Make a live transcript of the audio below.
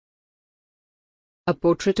A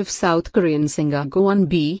portrait of South Korean singer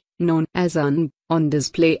Kwon, known as on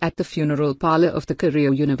display at the funeral parlor of the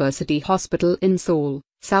Korea University Hospital in Seoul,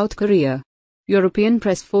 South Korea. European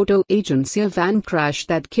press photo agency van crash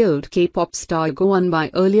that killed K-pop star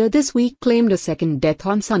Kwon earlier this week claimed a second death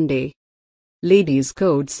on Sunday. Ladies'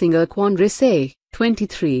 Code singer Kwon,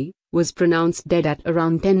 23, was pronounced dead at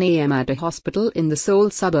around 10 a.m. at a hospital in the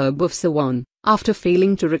Seoul suburb of Suwon, after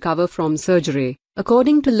failing to recover from surgery,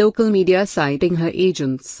 according to local media citing her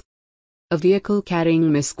agents. A vehicle carrying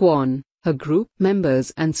Miss Kwon, her group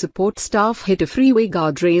members and support staff hit a freeway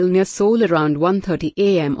guardrail near Seoul around 1:30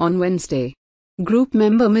 a.m. on Wednesday. Group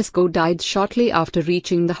member Miss Ko died shortly after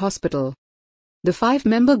reaching the hospital. The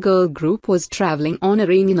 5-member girl group was traveling on a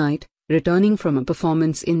rainy night, returning from a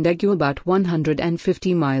performance in Daegu about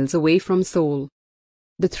 150 miles away from Seoul.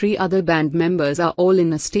 The 3 other band members are all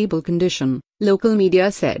in a stable condition, local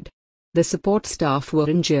media said. The support staff were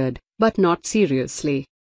injured, but not seriously.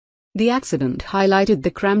 The accident highlighted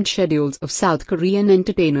the cramped schedules of South Korean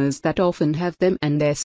entertainers that often have them and their